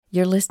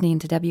You're listening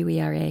to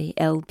WERA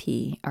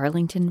LP,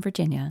 Arlington,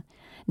 Virginia,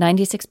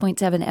 96.7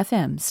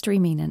 FM,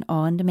 streaming and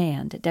on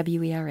demand at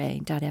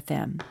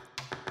WERA.FM.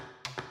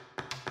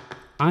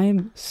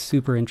 I'm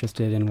super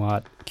interested in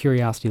what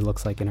curiosity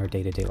looks like in our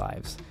day-to-day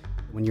lives.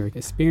 When you're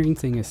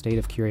experiencing a state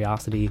of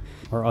curiosity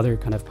or other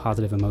kind of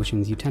positive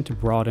emotions, you tend to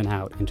broaden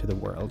out into the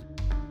world.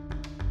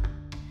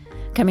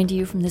 Coming to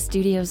you from the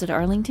studios at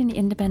Arlington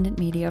Independent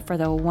Media for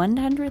the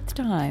 100th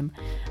time,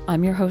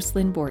 I'm your host,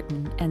 Lynn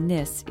Borton, and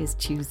this is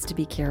Choose to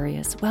Be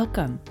Curious.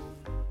 Welcome.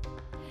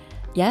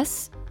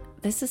 Yes,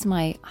 this is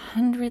my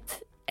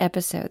 100th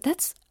episode.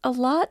 That's a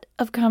lot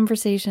of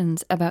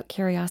conversations about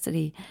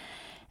curiosity,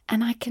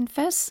 and I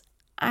confess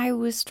I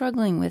was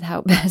struggling with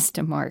how best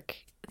to mark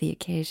the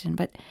occasion,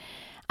 but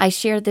I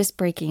shared this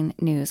breaking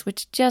news,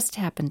 which just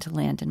happened to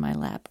land in my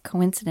lap,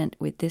 coincident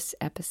with this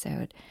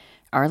episode.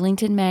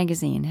 Arlington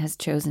Magazine has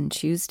chosen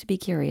Choose to Be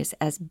Curious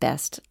as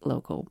Best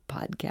Local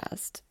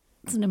Podcast.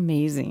 It's an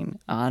amazing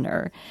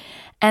honor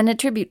and a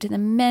tribute to the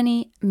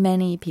many,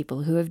 many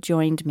people who have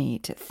joined me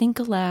to think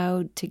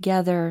aloud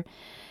together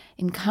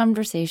in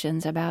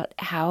conversations about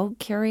how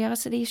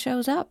curiosity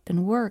shows up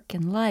in work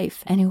and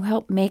life and who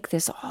help make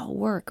this all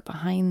work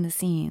behind the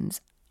scenes.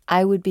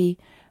 I would be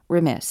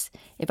remiss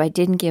if I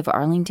didn't give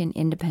Arlington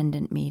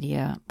Independent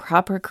Media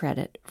proper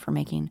credit for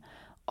making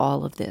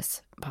all of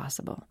this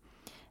possible.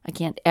 I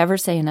can't ever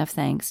say enough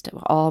thanks to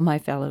all my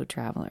fellow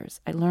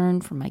travelers. I learn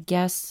from my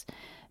guests,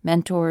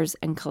 mentors,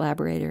 and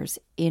collaborators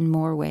in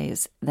more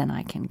ways than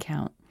I can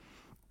count.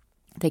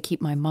 They keep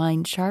my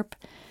mind sharp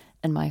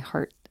and my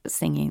heart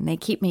singing. They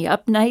keep me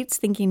up nights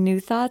thinking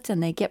new thoughts,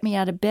 and they get me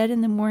out of bed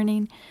in the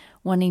morning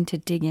wanting to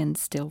dig in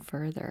still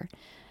further.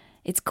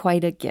 It's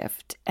quite a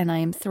gift, and I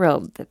am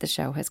thrilled that the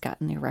show has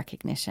gotten the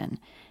recognition.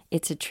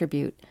 It's a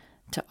tribute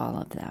to all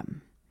of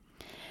them.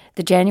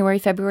 The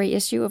January-February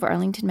issue of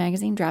Arlington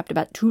Magazine dropped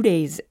about 2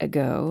 days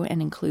ago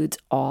and includes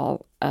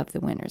all of the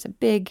winners. A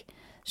big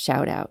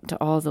shout out to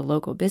all the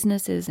local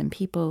businesses and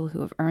people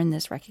who have earned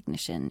this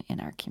recognition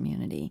in our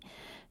community.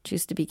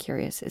 Choose to Be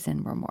Curious is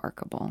in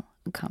remarkable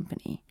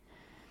company.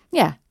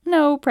 Yeah,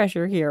 no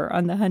pressure here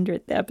on the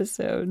 100th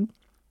episode.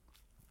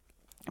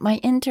 My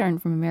intern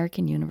from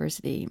American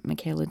University,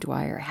 Michaela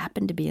Dwyer,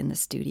 happened to be in the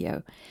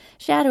studio,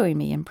 shadowing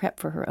me in prep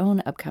for her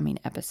own upcoming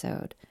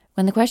episode,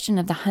 when the question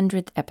of the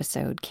 100th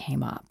episode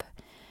came up.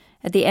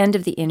 At the end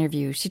of the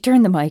interview, she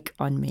turned the mic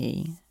on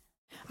me.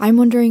 I'm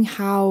wondering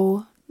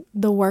how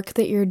the work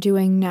that you're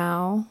doing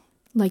now,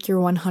 like your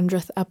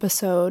 100th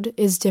episode,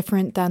 is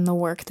different than the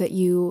work that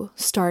you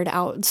started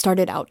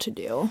out to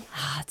do.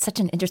 It's such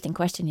an interesting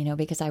question,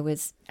 because I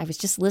was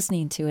just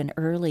listening to an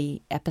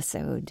early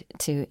episode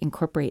to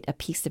incorporate a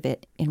piece of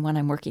it in one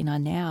I'm working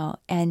on now,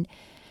 and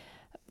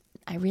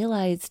I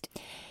realized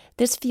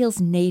this feels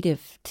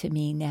native to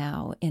me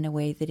now in a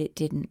way that it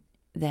didn't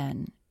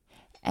then.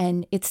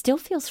 And it still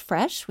feels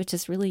fresh, which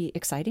is really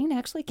exciting,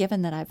 actually,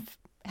 given that I've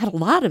had a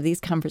lot of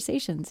these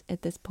conversations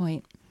at this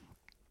point.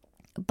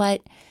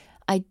 But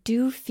I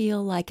do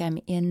feel like I'm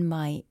in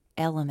my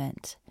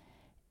element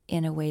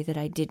in a way that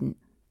I didn't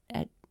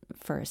at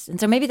first.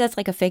 And so maybe that's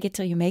like a fake it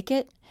till you make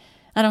it.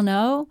 I don't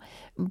know.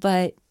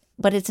 But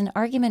it's an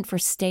argument for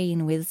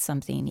staying with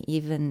something,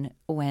 even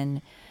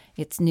when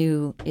it's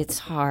new, it's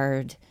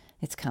hard,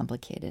 it's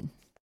complicated.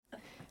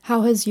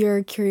 How has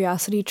your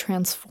curiosity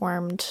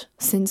transformed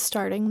since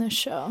starting this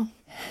show?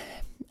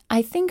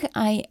 I think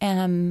I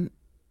am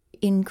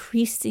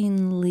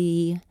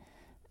increasingly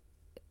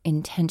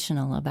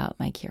intentional about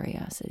my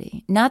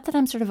curiosity. Not that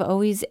I'm sort of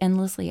always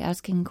endlessly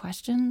asking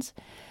questions,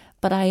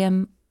 but I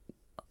am,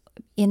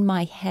 in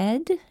my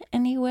head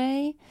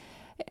anyway,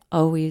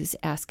 always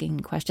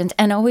asking questions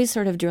and always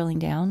sort of drilling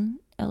down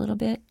a little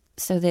bit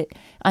so that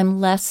I'm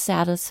less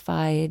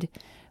satisfied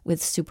with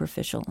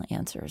superficial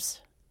answers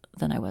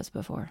than I was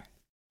before.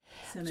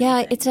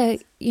 Yeah, it's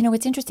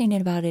what's interesting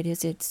about it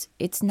is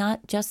it's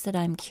not just that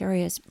I'm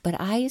curious, but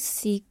I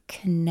see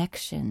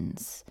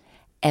connections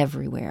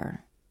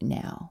everywhere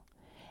now.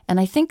 And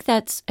I think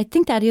that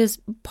is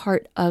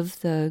part of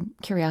the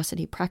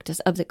curiosity practice,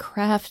 of the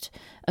craft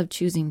of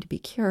choosing to be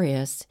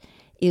curious,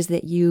 is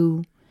that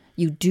you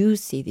do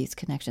see these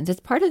connections. It's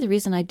part of the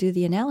reason I do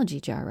the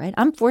analogy jar, right?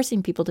 I'm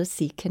forcing people to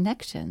see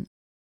connection.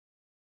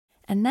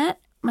 And that,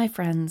 my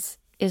friends,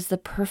 is the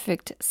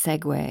perfect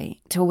segue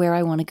to where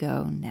I want to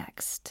go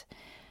next.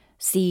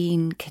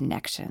 Seeing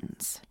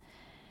connections.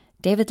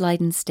 David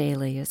Lyden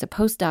Staley is a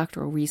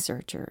postdoctoral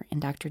researcher in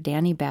Dr.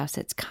 Danny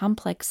Bassett's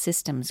Complex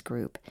Systems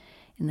Group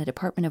in the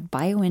Department of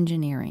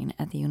Bioengineering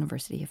at the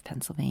University of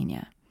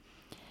Pennsylvania.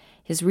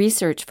 His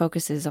research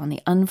focuses on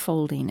the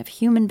unfolding of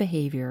human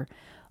behavior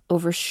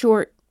over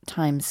short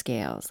time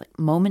scales, like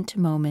moment to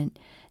moment,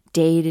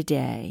 day to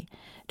day,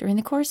 during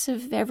the course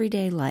of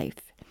everyday life.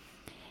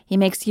 He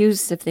makes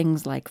use of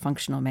things like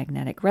functional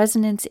magnetic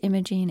resonance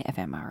imaging,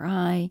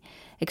 fMRI,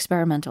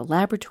 experimental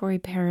laboratory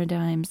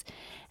paradigms,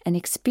 and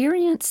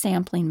experience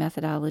sampling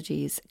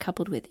methodologies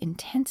coupled with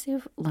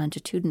intensive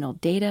longitudinal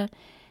data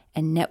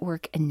and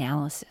network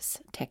analysis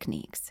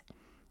techniques.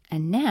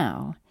 And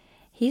now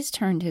he's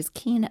turned his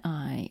keen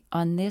eye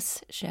on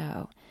this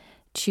show,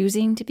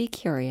 Choosing to be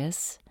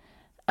Curious,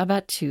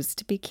 about Choose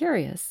to be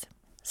Curious.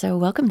 So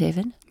welcome,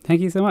 David.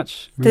 Thank you so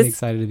much. Really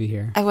excited to be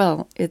here.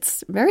 Well,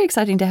 it's very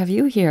exciting to have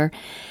you here.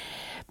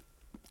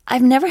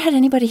 I've never had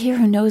anybody here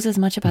who knows as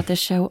much about this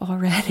show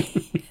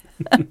already.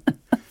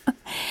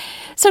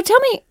 So tell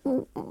me,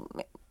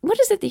 what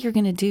is it that you're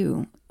going to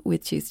do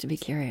with Choose to be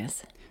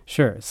Curious?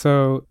 Sure.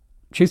 So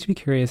Choose to be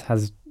Curious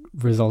has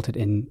resulted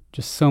in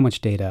just so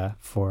much data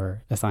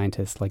for a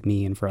scientist like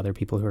me and for other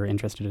people who are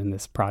interested in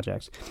this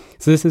project.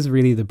 So this is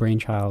really the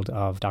brainchild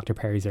of Dr.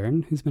 Perry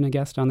Zurn, who's been a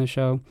guest on the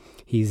show.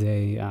 He's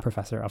a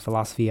professor of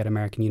philosophy at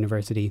American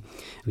University.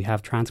 We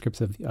have transcripts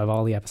of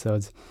all the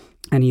episodes.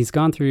 And he's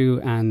gone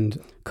through and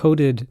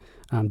coded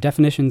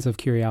definitions of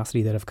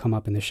curiosity that have come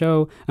up in the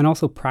show, and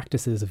also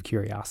practices of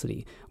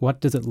curiosity. What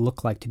does it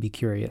look like to be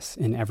curious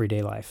in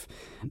everyday life?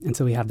 And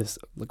so we have this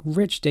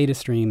rich data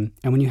stream.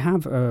 And when you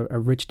have a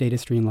rich data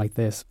stream like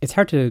this, it's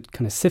hard to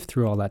kind of sift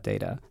through all that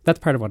data. That's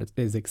part of what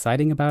is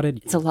exciting about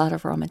it. It's a lot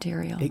of raw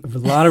material. A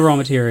lot of raw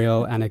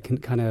material, and it can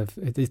kind of,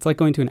 it's like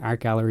going to an art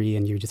gallery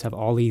and you just have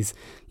all these,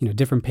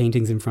 different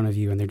paintings in front of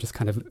you, and they're just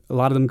kind of, a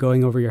lot of them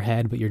going over your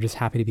head, but you're just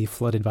happy to be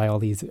flooded by all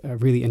these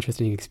really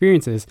interesting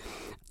experiences.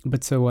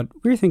 But so what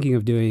we're thinking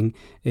of doing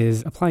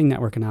is applying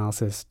network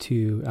analysis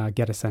to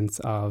get a sense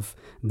of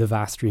the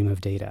vast stream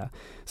of data.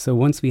 So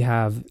once we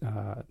have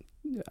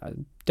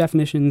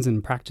definitions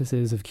and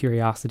practices of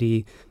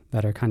curiosity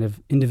that are kind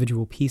of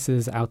individual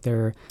pieces out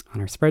there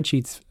on our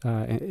spreadsheets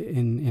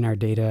in our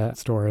data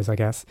stores, I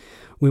guess,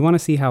 we want to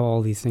see how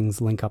all these things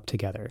link up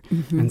together.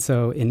 Mm-hmm. And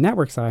so in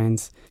network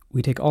science,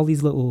 we take all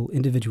these little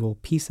individual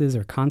pieces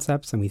or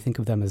concepts and we think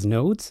of them as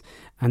nodes,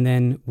 and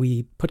then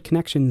we put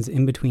connections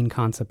in between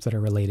concepts that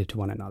are related to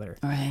one another.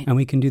 Right. And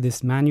we can do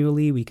this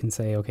manually. We can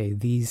say, okay,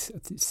 these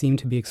seem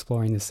to be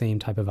exploring the same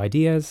type of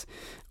ideas,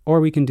 or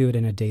we can do it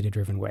in a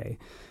data-driven way.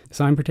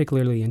 So I'm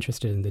particularly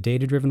interested in the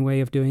data-driven way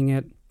of doing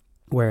it,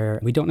 where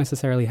we don't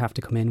necessarily have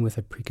to come in with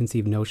a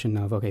preconceived notion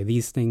of, okay,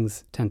 these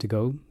things tend to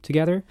go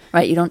together.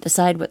 Right, you don't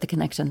decide what the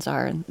connections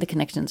are, and the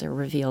connections are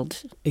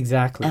revealed.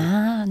 Exactly.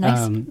 Ah,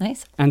 nice,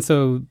 nice. And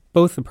so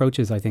both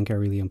approaches, I think, are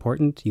really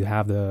important. You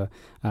have the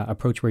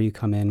approach where you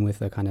come in with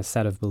a kind of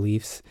set of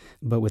beliefs,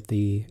 but with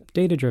the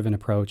data-driven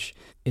approach,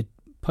 it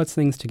puts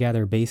things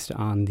together based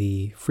on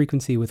the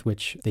frequency with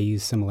which they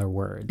use similar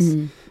words.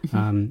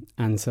 Mm-hmm.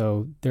 And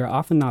so there are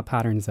often not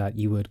patterns that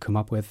you would come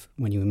up with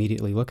when you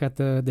immediately look at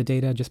the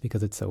data just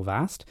because it's so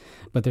vast.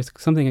 But there's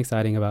something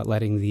exciting about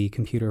letting the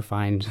computer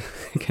find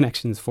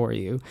connections for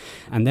you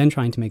and then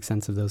trying to make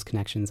sense of those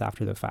connections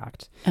after the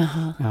fact.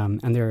 Uh-huh.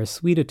 And there are a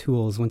suite of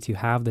tools once you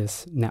have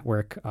this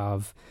network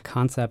of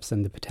concepts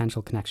and the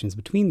potential connections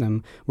between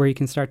them where you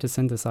can start to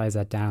synthesize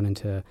that down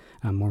into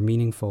more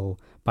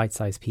meaningful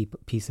bite-sized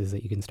pieces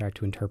that you can start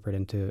to interpret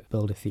and to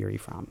build a theory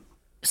from.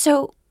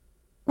 So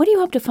what do you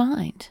hope to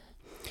find?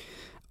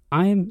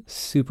 I'm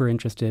super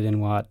interested in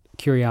what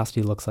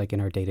curiosity looks like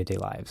in our day-to-day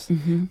lives.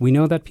 Mm-hmm. We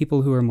know that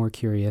people who are more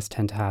curious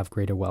tend to have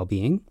greater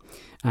well-being.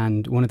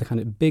 And one of the kind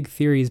of big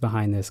theories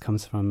behind this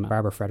comes from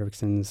Barbara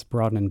Fredrickson's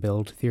broaden and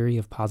build theory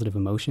of positive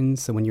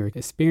emotions. So when you're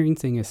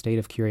experiencing a state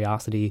of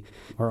curiosity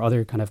or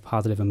other kind of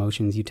positive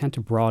emotions, you tend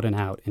to broaden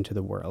out into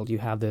the world. You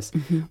have this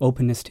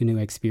openness to new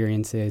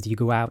experiences. You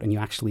go out and you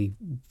actually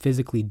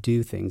physically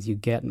do things. You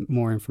get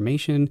more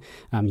information.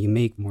 You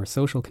make more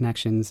social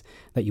connections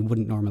that you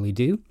wouldn't normally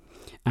do.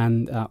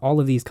 And all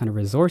of these kind of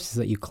resources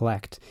that you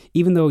collect,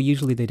 even though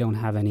usually they don't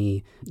have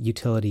any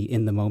utility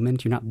in the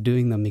moment, you're not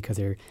doing them because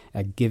they're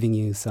giving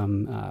you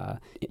some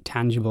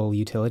tangible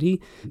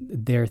utility.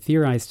 They're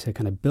theorized to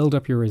kind of build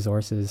up your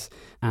resources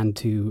and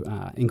to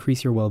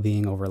increase your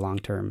well-being over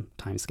long-term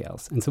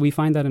timescales. And so we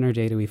find that in our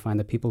data. We find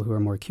that people who are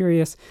more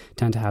curious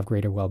tend to have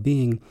greater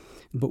well-being.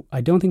 But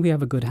I don't think we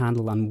have a good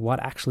handle on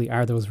what actually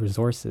are those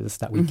resources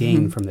that we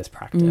gain from this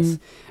practice.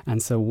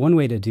 And so one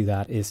way to do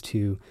that is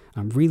to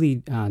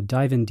really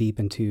dive in deep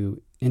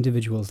into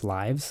individuals'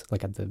 lives,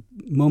 like at the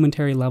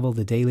momentary level,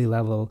 the daily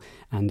level,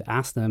 and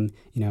ask them,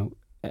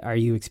 are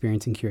you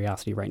experiencing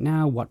curiosity right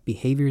now? What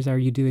behaviors are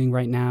you doing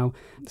right now?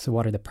 So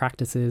what are the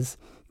practices?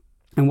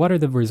 And what are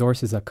the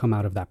resources that come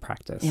out of that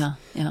practice? Yeah.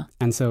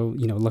 And so,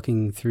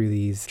 looking through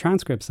these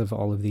transcripts of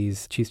all of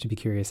these Choose to be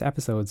Curious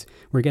episodes,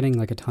 we're getting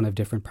like a ton of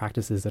different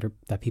practices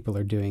that people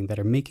are doing that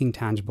are making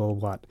tangible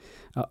what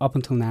up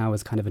until now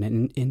is kind of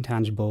an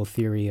intangible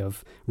theory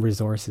of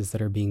resources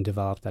that are being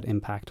developed that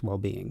impact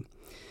well-being.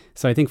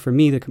 So I think for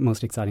me, the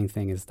most exciting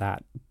thing is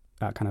that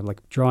kind of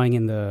like drawing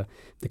in the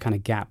kind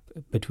of gap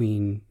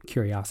between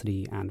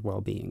curiosity and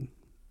well-being.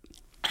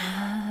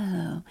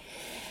 Oh,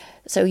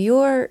 so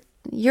you're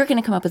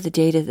going to come up with the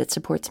data that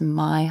supports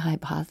my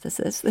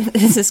hypothesis.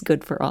 This is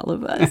good for all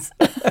of us.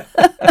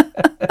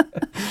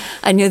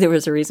 I knew there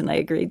was a reason I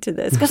agreed to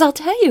this. Because I'll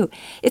tell you,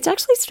 it's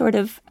actually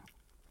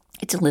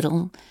it's a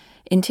little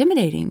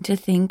intimidating to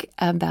think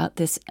about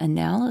this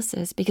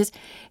analysis. Because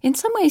in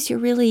some ways, you're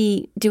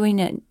really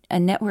doing a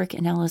network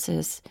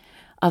analysis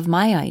of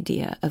my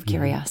idea of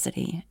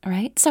curiosity,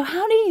 right? So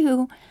how do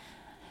you...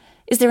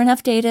 Is there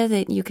enough data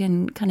that you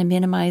can kind of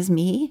minimize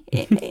me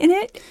in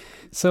it?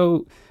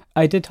 So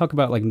I did talk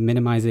about like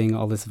minimizing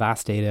all this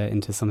vast data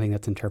into something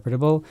that's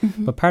interpretable,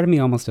 but part of me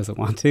almost doesn't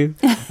want to.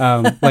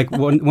 Like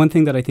one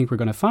thing that I think we're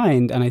going to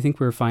find, and I think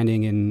we're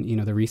finding in, you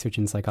know, the research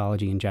in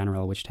psychology in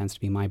general, which tends to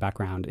be my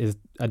background, is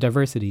a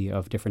diversity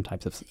of different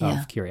types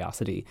of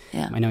curiosity.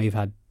 Yeah. I know you've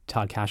had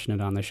Todd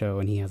Cashnett on the show,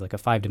 and he has like a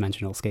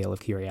 5-dimensional scale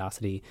of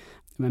curiosity.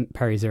 And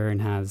Perry Zurn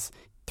has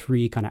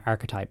 3 kind of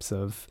archetypes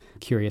of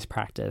curious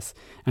practice.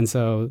 And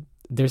so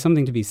there's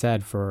something to be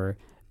said for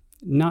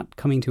not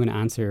coming to an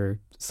answer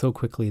so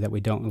quickly that we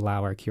don't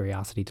allow our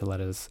curiosity to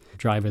let us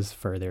drive us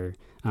further,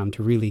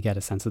 to really get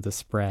a sense of the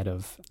spread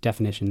of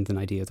definitions and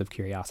ideas of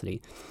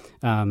curiosity.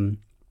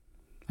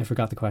 I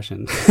forgot the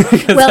question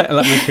because I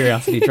let my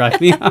curiosity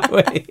drive me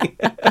away.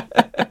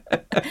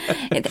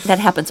 That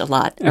happens a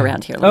lot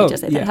around here. Let me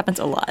just say that happens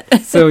a lot.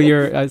 So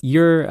your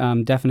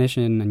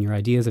definition and your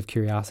ideas of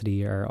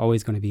curiosity are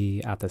always going to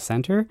be at the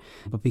center.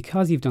 But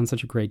because you've done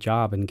such a great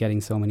job in getting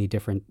so many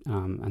different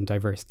and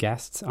diverse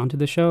guests onto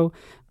the show,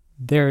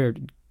 they're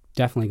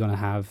definitely going to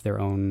have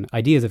their own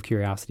ideas of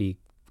curiosity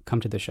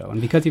come to the show.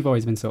 And because you've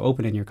always been so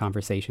open in your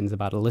conversations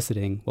about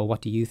eliciting, well,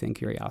 what do you think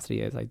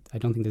curiosity is? I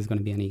don't think there's going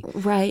to be any...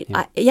 Right.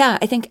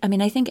 I think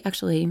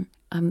actually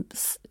I'm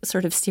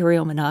sort of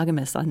serial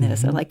monogamous on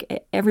this.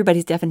 Like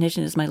everybody's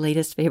definition is my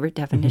latest favorite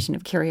definition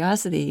of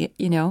curiosity.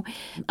 You know,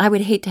 I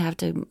would hate to have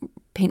to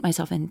paint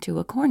myself into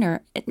a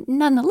corner.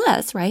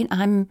 Nonetheless, right,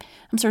 I'm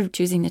sort of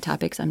choosing the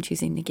topics, I'm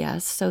choosing the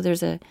guests. So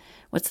there's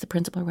what's the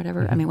principle or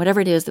whatever? I mean,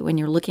 whatever it is that when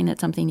you're looking at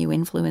something, you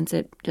influence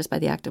it just by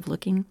the act of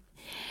looking.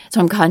 So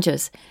I'm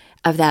conscious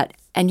of that.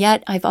 And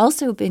yet I've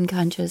also been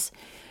conscious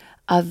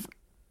of,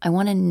 I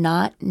want to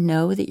not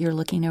know that you're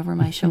looking over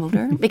my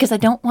shoulder because I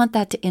don't want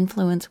that to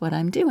influence what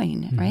I'm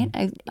doing, right?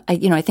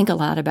 I think a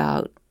lot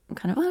about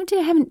kind of,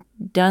 I haven't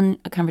done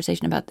a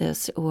conversation about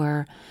this,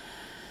 or,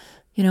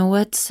 you know,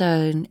 what's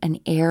an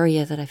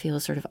area that I feel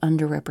is sort of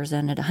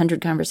underrepresented. 100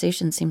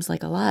 conversations seems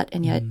like a lot,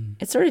 and yet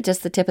it's sort of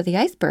just the tip of the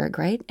iceberg,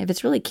 right? If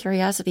it's really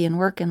curiosity in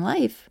work and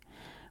life,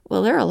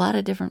 well, there are a lot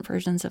of different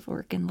versions of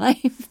work and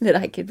life that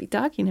I could be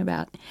talking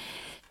about.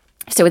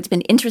 So it's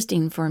been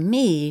interesting for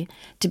me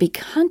to be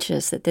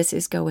conscious that this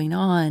is going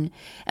on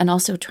and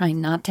also trying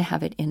not to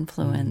have it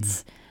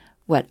influence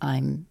what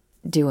I'm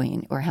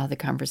doing or how the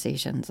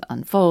conversations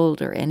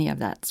unfold or any of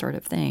that sort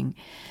of thing.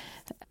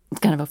 It's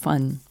kind of a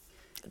fun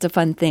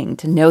thing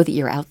to know that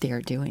you're out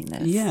there doing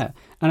this. Yeah.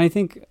 And I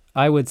think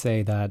I would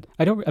say that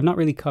I'm not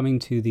really coming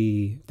to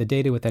the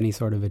data with any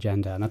sort of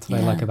agenda. And that's what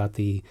I like about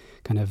the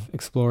kind of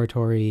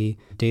exploratory,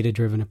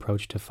 data-driven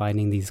approach to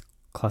finding these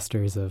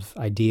clusters of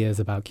ideas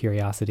about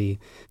curiosity.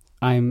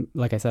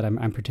 Like I said,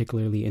 I'm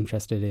particularly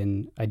interested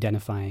in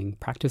identifying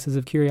practices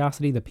of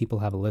curiosity that people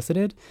have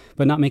elicited,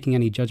 but not making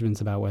any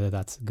judgments about whether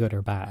that's good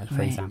or bad,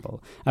 for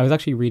example. I was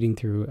actually reading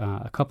through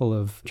a couple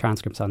of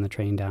transcripts on the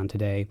train down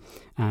today,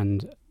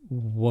 and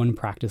one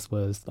practice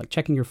was like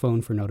checking your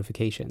phone for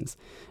notifications.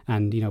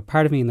 And, you know,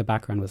 part of me in the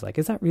background was like,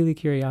 is that really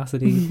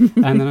curiosity?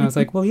 And then I was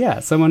like, well, yeah,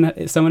 someone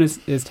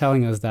is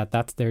telling us that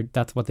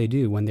that's what they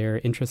do when they're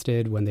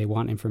interested, when they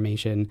want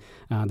information,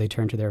 they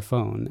turn to their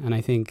phone. And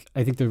I think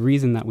the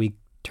reason that we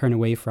turn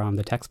away from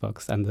the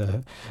textbooks and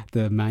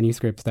the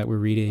manuscripts that we're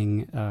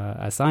reading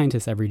as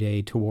scientists every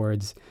day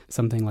towards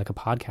something like a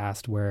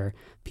podcast where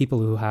people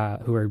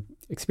who are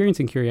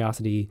experiencing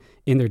curiosity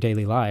in their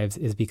daily lives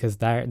is because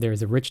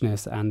there's a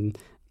richness and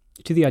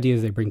to the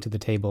ideas they bring to the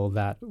table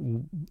that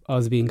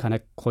us being kind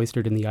of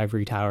cloistered in the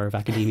ivory tower of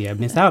academia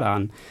miss out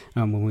on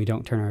when we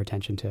don't turn our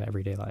attention to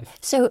everyday life.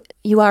 So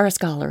you are a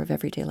scholar of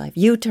everyday life.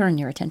 You turn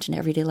your attention to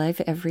everyday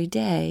life every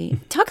day.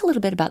 Talk a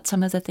little bit about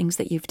some of the things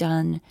that you've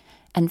done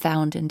and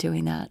found in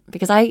doing that,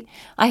 because I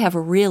have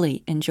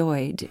really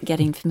enjoyed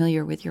getting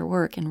familiar with your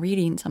work and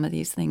reading some of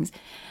these things.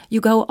 You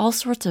go all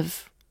sorts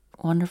of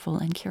wonderful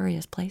and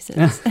curious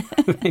places.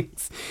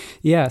 Thanks.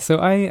 Yeah, so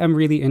I am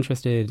really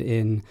interested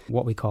in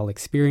what we call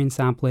experience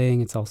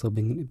sampling. It's also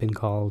been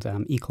called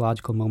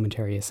ecological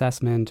momentary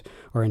assessment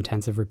or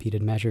intensive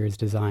repeated measures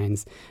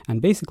designs. And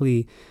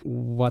basically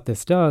what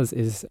this does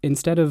is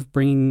instead of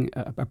bringing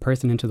a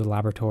person into the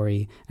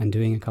laboratory and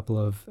doing a couple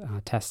of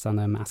tests on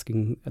them,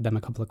 asking them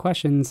a couple of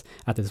questions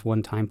at this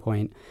one time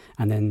point,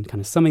 and then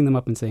kind of summing them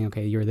up and saying,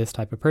 okay, you're this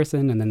type of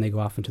person, and then they go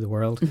off into the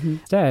world.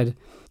 Instead,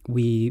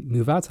 we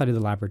move outside of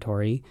the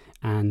laboratory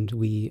and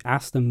we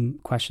ask them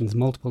questions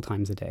multiple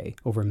times a day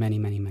over many,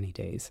 many, many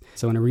days.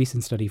 So in a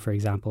recent study, for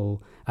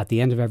example, at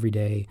the end of every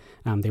day,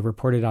 they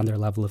reported on their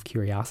level of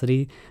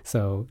curiosity.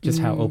 So just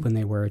how open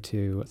they were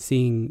to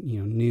seeing,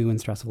 new and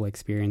stressful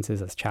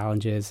experiences as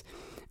challenges.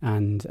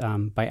 And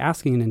by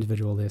asking an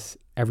individual this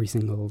every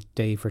single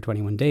day for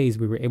 21 days,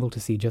 we were able to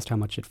see just how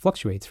much it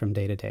fluctuates from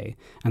day to day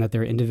and that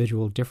there are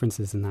individual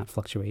differences in that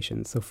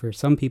fluctuation. So for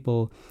some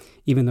people,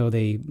 even though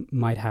they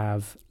might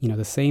have,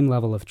 the same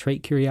level of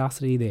trait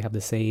curiosity, they have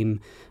the same,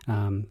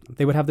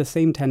 they would have the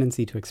same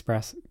tendency to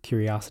express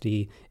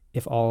curiosity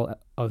if all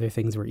other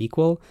things were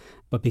equal.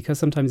 But because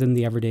sometimes in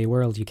the everyday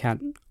world, you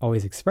can't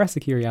always express the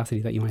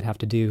curiosity that you might have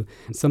to do.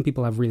 And some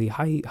people have really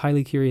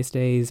highly curious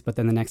days, but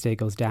then the next day it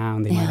goes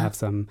down. They might have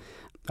some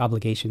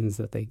obligations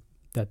that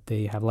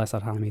they have less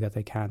autonomy, that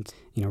they can't,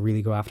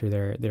 really go after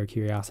their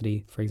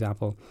curiosity, for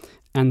example.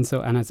 And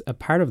as a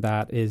part of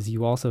that is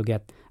you also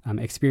get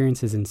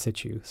experiences in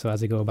situ. So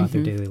as they go about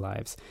their daily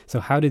lives. So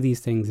how do these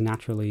things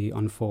naturally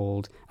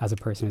unfold as a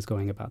person is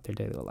going about their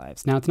daily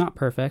lives? Now, it's not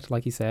perfect.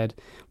 Like you said,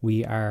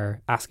 we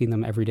are asking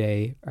them every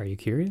day, are you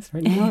curious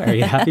right now? Are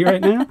you happy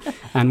right now?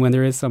 And when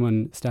there is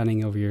someone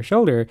standing over your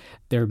shoulder,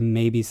 there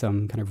may be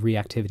some kind of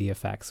reactivity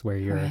effects where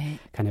you're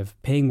kind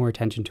of paying more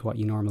attention to what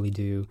you normally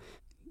do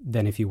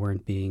than if you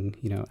weren't being,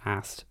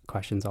 asked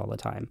questions all the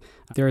time.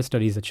 There are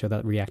studies that show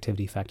that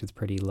reactivity effect is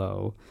pretty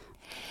low.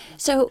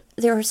 So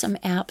there are some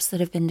apps that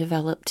have been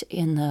developed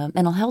in the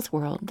mental health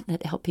world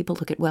that help people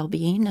look at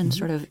well-being and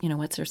sort of,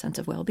 what's their sense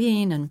of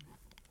well-being, and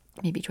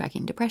maybe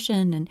tracking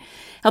depression and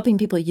helping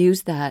people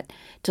use that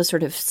to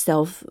sort of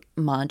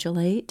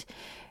self-modulate.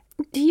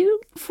 Do you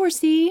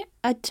foresee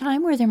a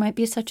time where there might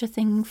be such a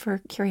thing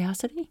for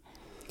curiosity?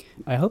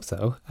 I hope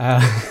so.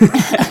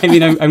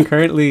 I'm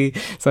currently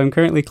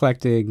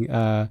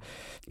collecting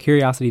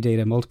curiosity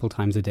data multiple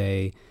times a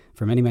day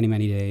for many, many,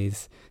 many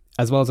days,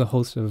 as well as a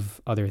host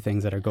of other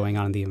things that are going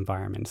on in the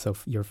environment. So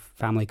your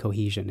family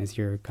cohesion, is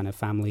your kind of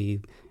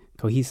family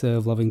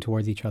cohesive, loving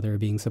towards each other,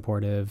 being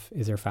supportive?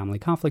 Is there family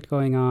conflict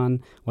going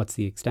on? What's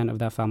the extent of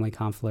that family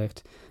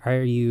conflict?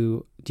 Do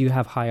you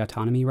have high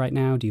autonomy right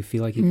now? Do you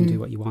feel like you can do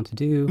what you want to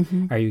do?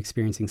 Are you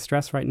experiencing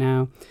stress right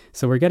now?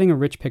 So we're getting a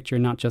rich picture,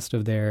 not just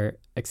of their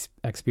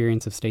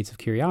experience of states of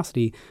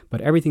curiosity,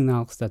 but everything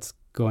else that's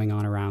going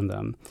on around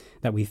them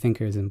that we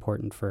think is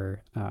important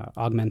for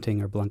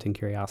augmenting or blunting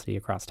curiosity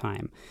across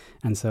time.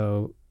 And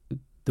so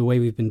the way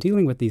we've been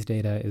dealing with these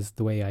data is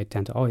the way I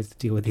tend to always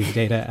deal with these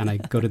data, and I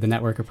go to the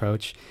network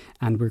approach.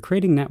 And we're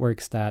creating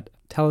networks that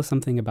tell us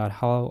something about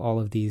how all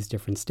of these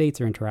different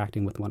states are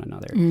interacting with one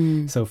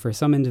another. So for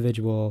some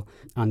individual,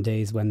 on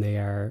days when they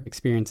are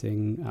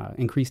experiencing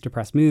increased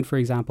depressed mood, for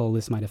example,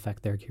 this might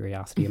affect their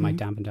curiosity. It might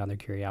dampen down their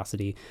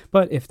curiosity.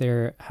 But if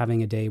they're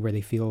having a day where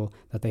they feel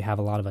that they have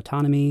a lot of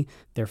autonomy,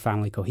 their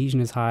family cohesion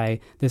is high,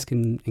 this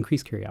can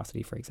increase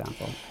curiosity, for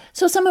example.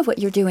 So some of what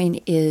you're doing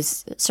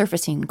is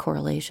surfacing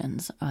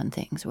correlations on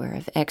things where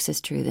if X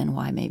is true, then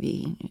Y may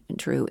be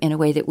true in a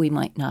way that we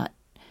might not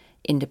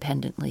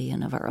independently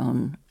and of our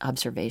own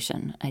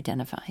observation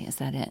identify. Is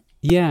that it?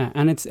 Yeah,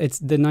 and it's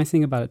the nice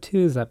thing about it too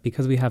is that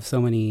because we have so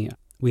many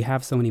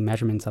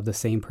measurements of the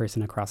same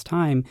person across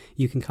time,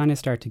 you can kind of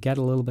start to get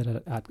a little bit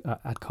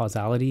at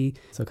causality.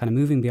 So kind of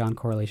moving beyond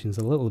correlations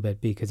a little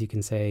bit, because you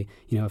can say,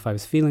 if I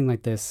was feeling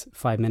like this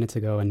 5 minutes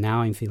ago and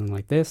now I'm feeling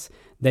like this,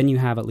 then you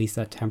have at least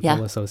that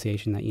temporal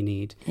association that you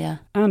need. Yeah.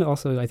 And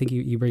also I think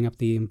you bring up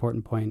the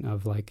important point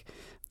of like,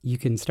 you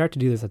can start to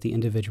do this at the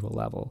individual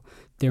level.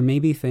 There may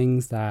be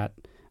things that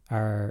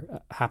are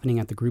happening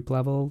at the group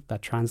level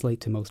that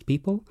translate to most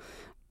people,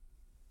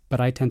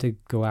 but I tend to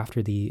go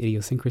after the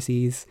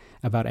idiosyncrasies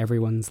about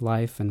everyone's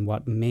life, and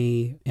what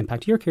may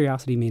impact your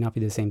curiosity may not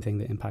be the same thing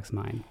that impacts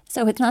mine.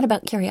 So it's not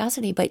about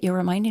curiosity, but you're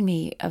reminding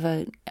me of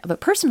a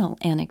personal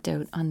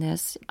anecdote on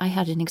this. I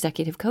had an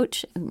executive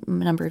coach a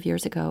number of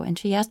years ago, and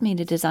she asked me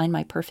to design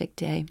my perfect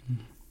day.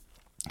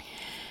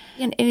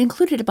 And it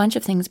included a bunch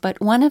of things,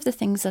 but one of the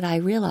things that I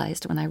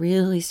realized when I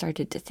really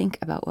started to think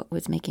about what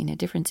was making a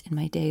difference in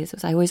my days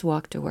was I always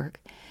walked to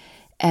work.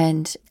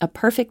 And a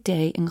perfect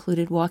day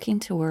included walking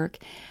to work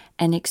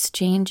and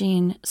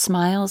exchanging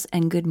smiles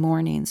and good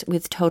mornings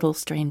with total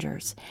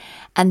strangers.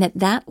 And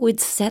that would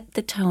set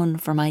the tone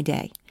for my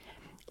day.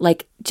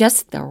 Like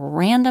just the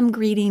random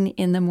greeting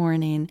in the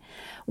morning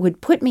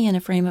would put me in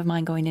a frame of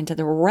mind going into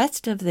the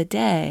rest of the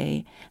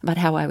day about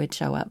how I would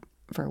show up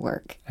for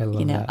work. I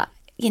love that.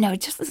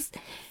 Just this,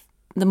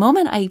 the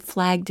moment I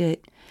flagged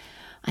it,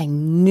 I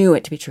knew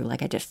it to be true.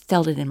 Like I just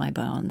felt it in my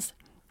bones.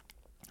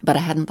 But I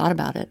hadn't thought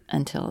about it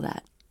until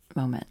that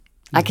moment.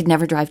 I could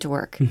never drive to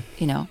work,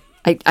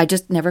 I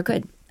just never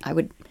could.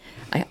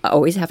 I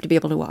always have to be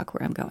able to walk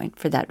where I'm going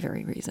for that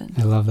very reason.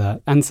 I love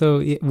that. And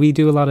so we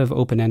do a lot of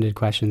open-ended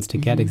questions to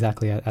get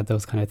exactly at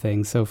those kind of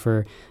things. So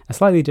for a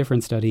slightly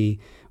different study,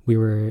 we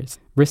were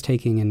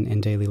risk-taking in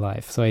daily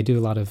life. So I do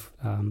a lot of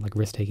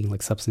risk-taking,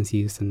 like substance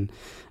use and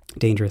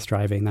dangerous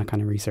driving, that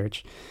kind of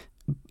research.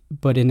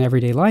 But in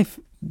everyday life,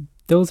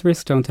 those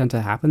risks don't tend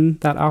to happen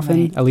that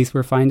often, at least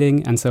we're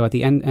finding. And so at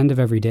the end of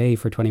every day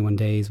for 21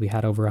 days, we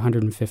had over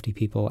 150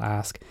 people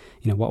ask,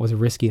 what was the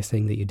riskiest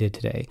thing that you did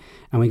today?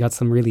 And we got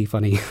some really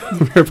funny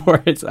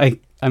reports.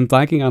 I'm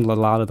blanking on a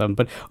lot of them,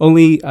 but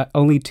only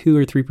 2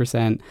 or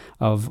 3%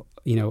 of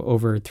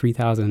over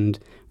 3,000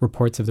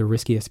 reports of the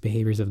riskiest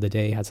behaviors of the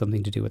day had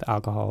something to do with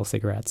alcohol,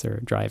 cigarettes,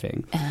 or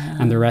driving.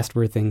 And the rest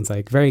were things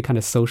like very kind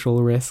of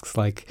social risks,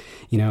 like,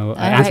 I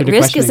answered a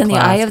risk question is in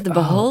class. The eye of the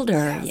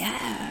beholder.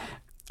 Yeah.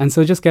 And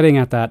so just getting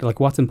at that, like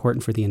what's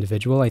important for the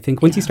individual, I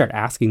think once you start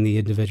asking the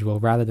individual,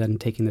 rather than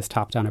taking this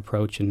top-down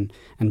approach and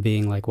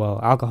being like, well,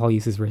 alcohol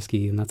use is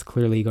risky and that's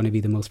clearly going to be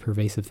the most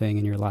pervasive thing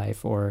in your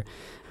life, or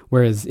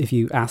Whereas if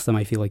you ask them,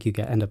 I feel like you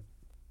end up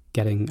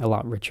getting a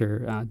lot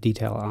richer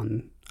detail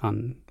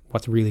on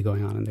what's really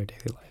going on in their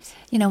daily lives.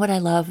 You know, what I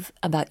love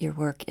about your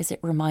work is it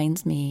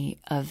reminds me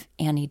of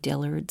Annie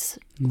Dillard's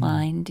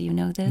line. Do you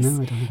know this?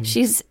 No, I don't know.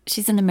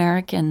 She's an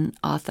American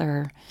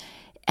author,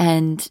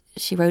 and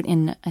she wrote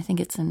in, I think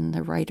it's in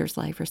The Writer's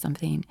Life or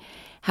something,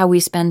 how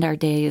we spend our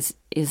days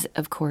is,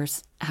 of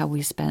course, how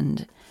we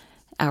spend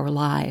our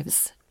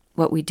lives.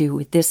 What we do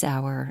with this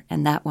hour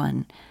and that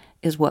one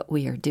is what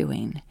we are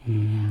doing.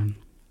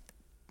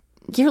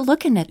 You're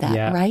looking at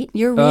that, right?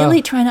 You're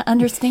really trying to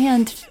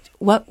understand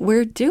what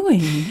we're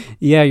doing.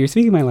 Yeah, you're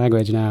speaking my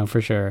language now, for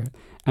sure.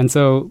 And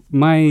so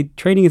my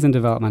training is in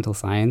developmental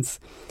science.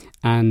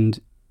 And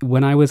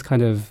when I was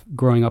kind of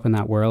growing up in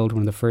that world,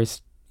 one of the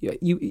first,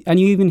 you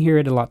even hear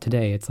it a lot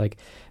today, it's like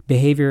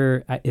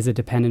behavior is a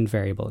dependent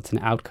variable. It's an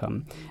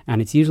outcome.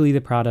 And it's usually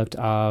the product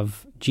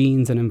of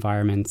genes and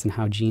environments and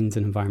how genes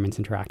and environments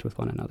interact with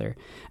one another.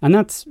 And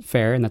that's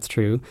fair and that's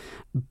true.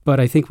 But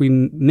I think we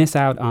miss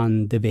out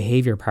on the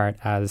behavior part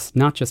as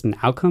not just an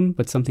outcome,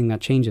 but something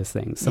that changes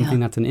things, something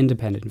that's an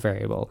independent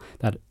variable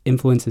that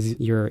influences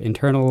your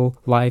internal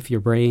life, your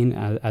brain,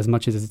 as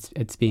much as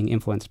it's being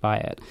influenced by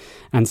it.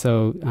 And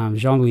so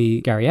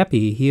Jean-Louis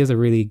Gariepi, he has a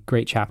really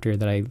great chapter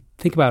that I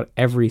think about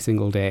every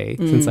single day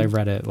since I've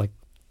read it, like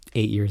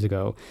 8 years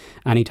ago.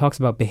 And he talks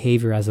about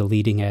behavior as a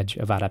leading edge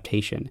of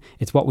adaptation.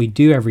 It's what we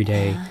do every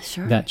day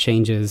that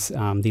changes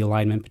the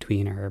alignment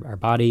between our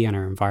body and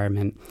our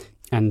environment.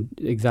 And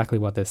exactly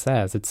what this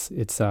says, it's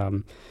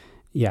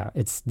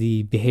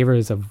the behavior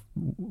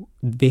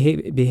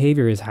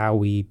is how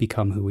we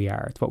become who we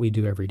are. It's what we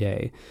do every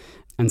day.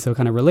 And so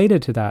kind of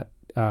related to that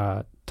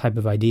type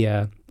of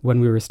idea, when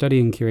we were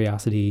studying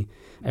curiosity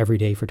every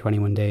day for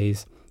 21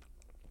 days,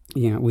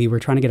 we were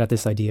trying to get at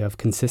this idea of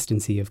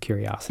consistency of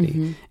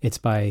curiosity. It's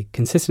by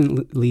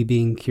consistently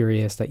being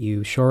curious that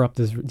you shore up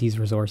these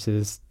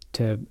resources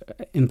to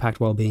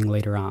impact well-being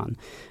later on.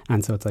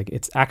 And so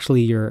it's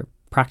actually your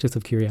practice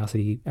of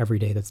curiosity every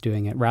day that's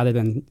doing it, rather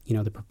than,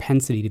 the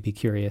propensity to be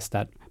curious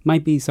that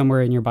might be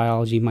somewhere in your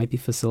biology, might be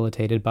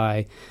facilitated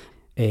by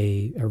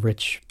a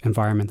rich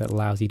environment that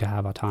allows you to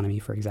have autonomy,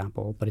 for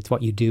example. But it's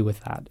what you do with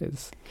that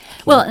is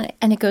key. Well,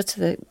 and it goes to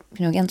the,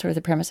 again, sort of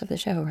the premise of the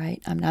show,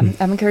 right? I'm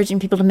encouraging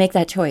people to make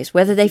that choice,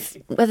 whether they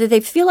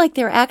feel like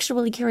they're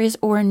actually curious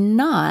or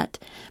not,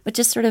 but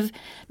just sort of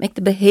make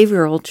the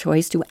behavioral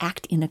choice to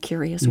act in a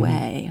curious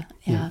way.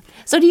 Yeah.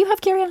 So do you have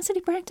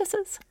curiosity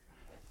practices?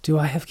 Do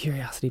I have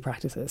curiosity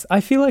practices? I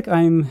feel like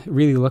I'm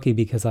really lucky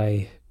because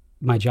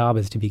my job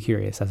is to be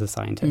curious as a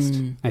scientist,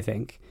 I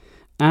think.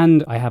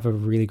 And I have a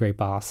really great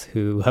boss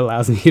who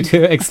allows me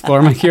to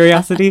explore my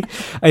curiosity,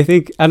 I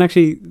think. And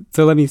actually,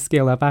 so let me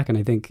scale that back. And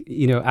I think,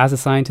 as a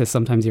scientist,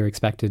 sometimes you're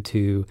expected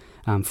to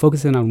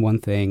focus in on one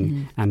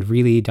thing and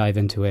really dive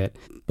into it,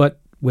 but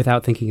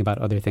without thinking about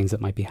other things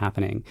that might be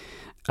happening.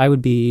 I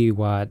would be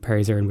what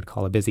Perry Zurn would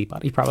call a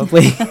busybody,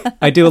 probably.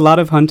 I do a lot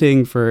of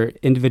hunting for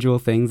individual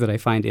things that I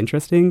find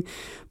interesting,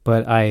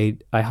 but I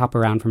hop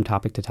around from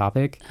topic to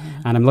topic.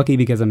 And I'm lucky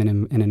because I'm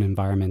in an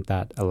environment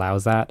that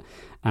allows that.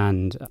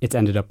 And it's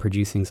ended up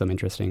producing some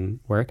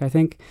interesting work, I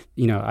think.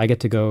 I get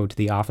to go to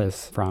the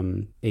office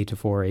from 8 to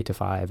 4, 8 to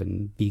 5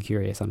 and be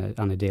curious on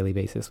a daily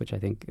basis, which I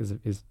think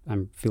is I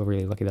feel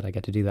really lucky that I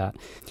get to do that.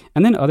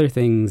 And then other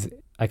things,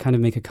 I kind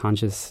of make a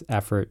conscious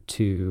effort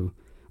to,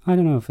 I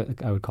don't know if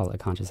I would call it a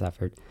conscious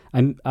effort.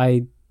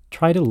 I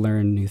try to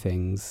learn new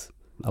things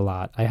a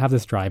lot. I have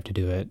this drive to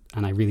do it,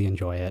 and I really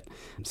enjoy it.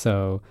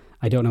 So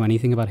I don't know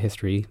anything about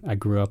history. I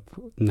grew up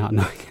not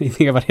knowing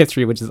anything about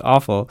history, which is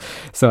awful.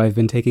 So I've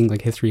been taking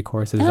history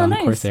courses on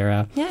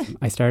Coursera. Yeah.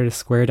 I started a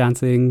square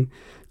dancing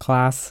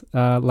class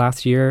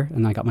last year,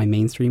 and I got my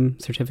mainstream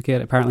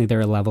certificate. Apparently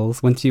there are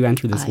levels. Once you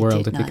enter this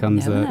world, it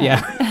becomes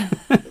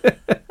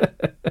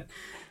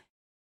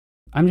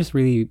I'm just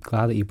really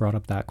glad that you brought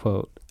up that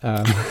quote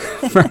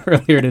from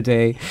earlier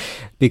today,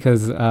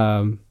 because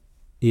I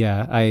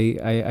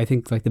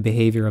think the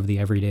behavior of the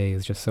everyday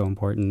is just so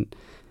important.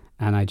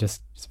 And I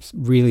just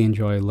really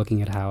enjoy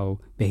looking at how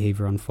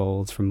behavior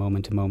unfolds from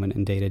moment to moment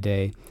and day to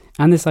day.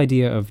 And this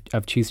idea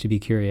of choose to be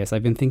curious.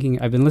 I've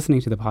been listening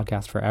to the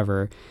podcast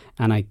forever,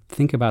 and I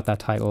think about that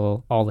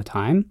title all the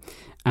time.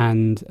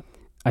 And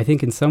I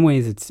think in some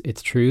ways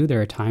it's true.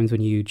 There are times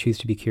when you choose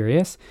to be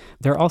curious.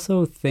 There are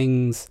also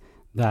things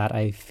that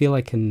I feel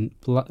like can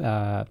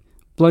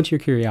blunt your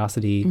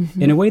curiosity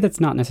in a way that's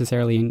not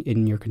necessarily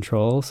in your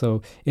control.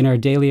 So in our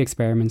daily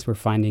experiments, we're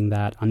finding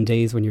that on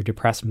days when your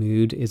depressed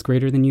mood is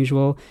greater than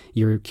usual,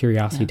 your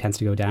curiosity tends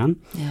to go down.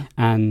 Yeah.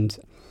 And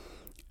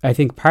I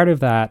think part of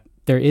that,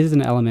 there is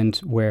an element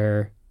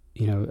where,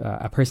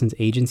 a person's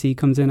agency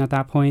comes in at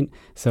that point.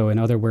 So in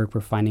other work,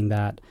 we're finding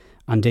that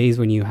on days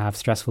when you have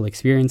stressful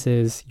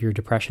experiences, your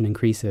depression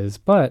increases.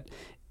 But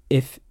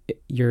if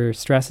your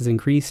stress is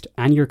increased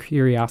and your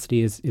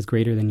curiosity is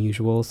greater than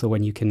usual, so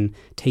when you can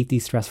take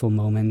these stressful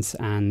moments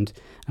and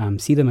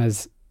see them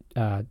as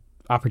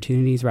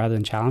opportunities rather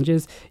than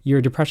challenges,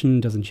 your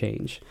depression doesn't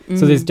change.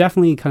 So there's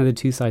definitely kind of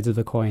the two sides of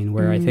the coin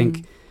where I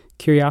think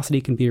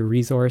curiosity can be a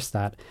resource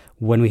that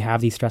when we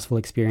have these stressful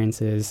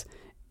experiences,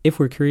 if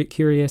we're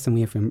curious and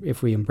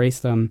if we embrace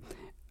them,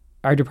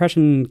 our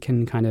depression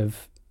can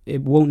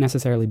it won't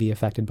necessarily be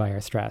affected by our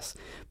stress.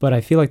 But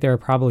I feel like there are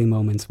probably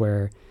moments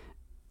where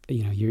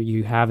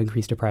you have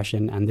increased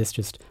depression, and this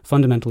just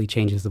fundamentally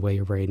changes the way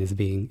your brain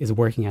is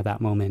working at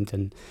that moment.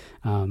 And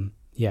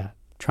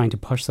trying to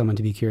push someone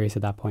to be curious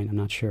at that point, I'm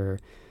not sure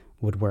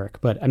would work.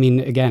 But I mean,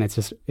 again,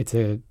 it's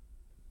a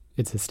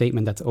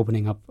statement that's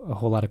opening up a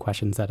whole lot of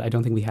questions that I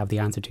don't think we have the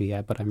answer to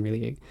yet, but I'm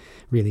really,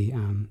 really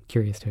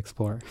curious to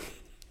explore.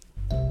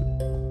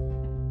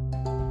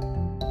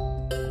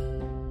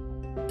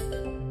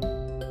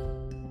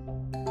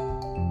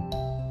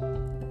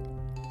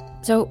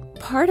 So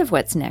part of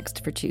what's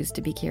next for Choose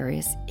to Be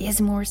Curious is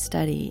more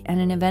study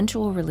and an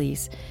eventual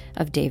release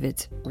of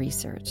David's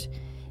research.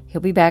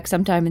 He'll be back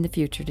sometime in the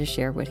future to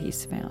share what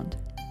he's found.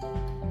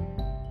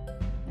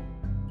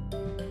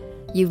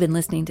 You've been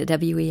listening to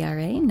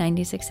WERA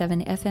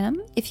 96.7 FM.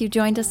 If you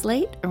joined us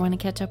late or want to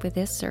catch up with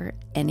this or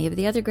any of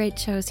the other great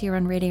shows here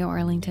on Radio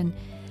Arlington,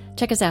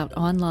 check us out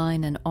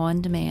online and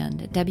on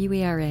demand at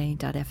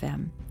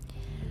WERA.FM.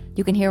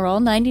 You can hear all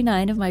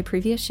 99 of my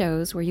previous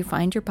shows where you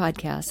find your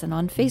podcasts and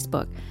on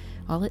Facebook,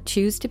 all at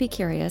Choose to Be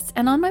Curious,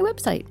 and on my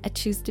website at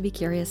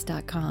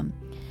choosetobecurious.com.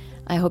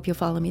 I hope you'll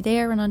follow me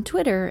there and on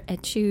Twitter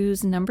at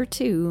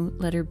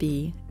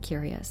choose2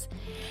 curious.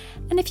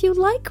 And if you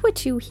like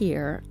what you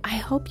hear, I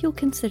hope you'll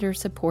consider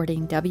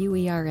supporting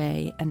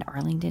WERA and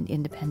Arlington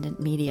Independent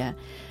Media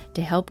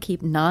to help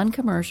keep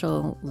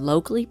non-commercial,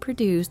 locally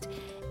produced,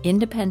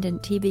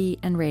 independent TV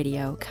and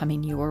radio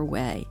coming your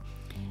way.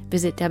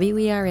 Visit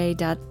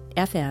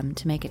WERA.FM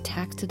to make a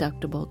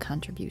tax-deductible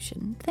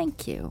contribution.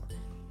 Thank you.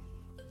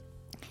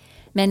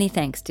 Many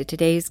thanks to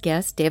today's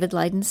guest, David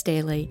Lyden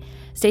Staley.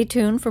 Stay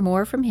tuned for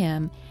more from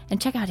him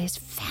and check out his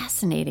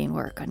fascinating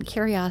work on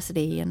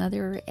curiosity and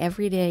other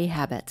everyday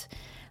habits.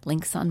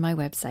 Links on my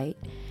website.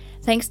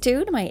 Thanks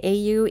to my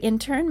AU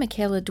intern,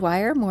 Michaela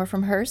Dwyer. More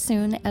from her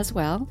soon as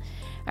well.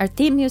 Our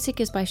theme music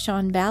is by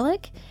Sean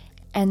Ballack,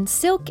 and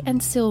Silk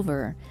and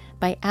Silver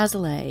by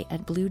Azalea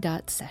at Blue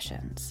Dot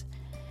Sessions.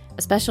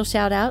 A special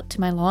shout out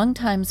to my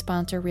longtime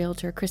sponsor,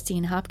 Realtor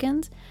Christine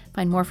Hopkins.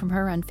 Find more from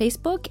her on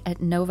Facebook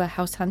at Nova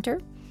House Hunter.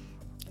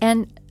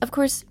 And, of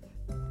course,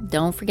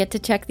 don't forget to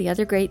check the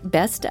other great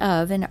Best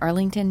of in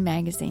Arlington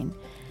Magazine.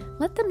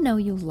 Let them know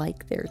you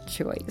like their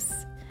choice.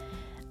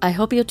 I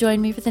hope you'll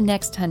join me for the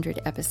next 100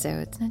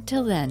 episodes.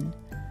 Until then,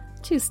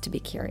 choose to be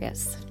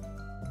curious.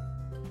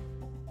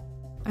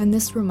 And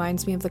this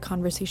reminds me of the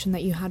conversation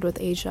that you had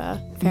with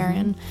Asia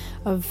Farron,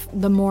 of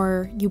the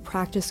more you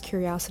practice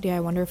curiosity,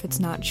 I wonder if it's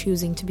not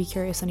choosing to be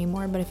curious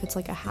anymore, but if it's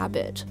like a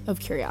habit of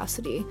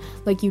curiosity.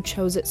 Like you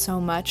chose it so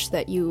much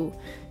that you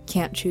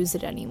can't choose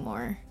it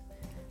anymore.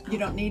 You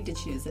don't need to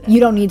choose it anymore.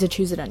 You don't need to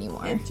choose it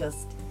anymore.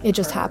 It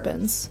just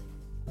happens.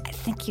 I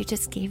think you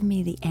just gave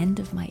me the end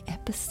of my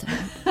episode.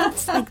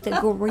 It's like the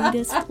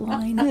greatest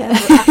line ever.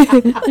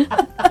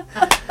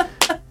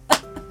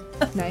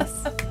 Nice.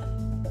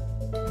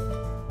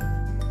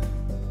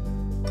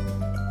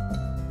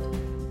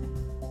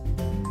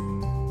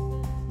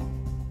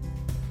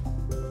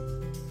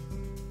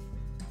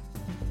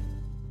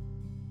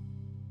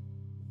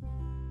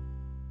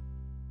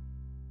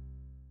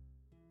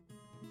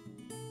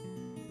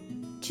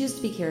 Choose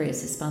to Be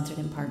Curious is sponsored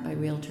in part by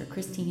Realtor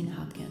Christine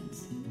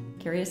Hopkins.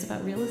 Curious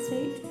about real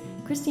estate?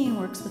 Christine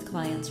works with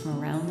clients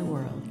from around the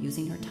world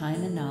using her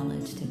time and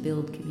knowledge to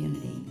build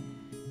community.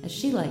 As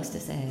she likes to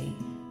say,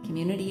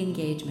 community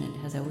engagement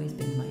has always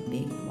been my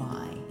big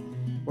why.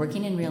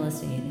 Working in real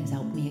estate has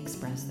helped me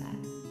express that.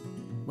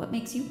 What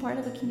makes you part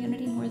of a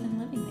community more than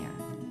living there?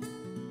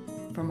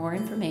 For more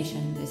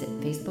information, visit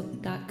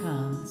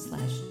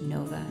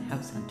facebook.com/Nova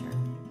House Hunter.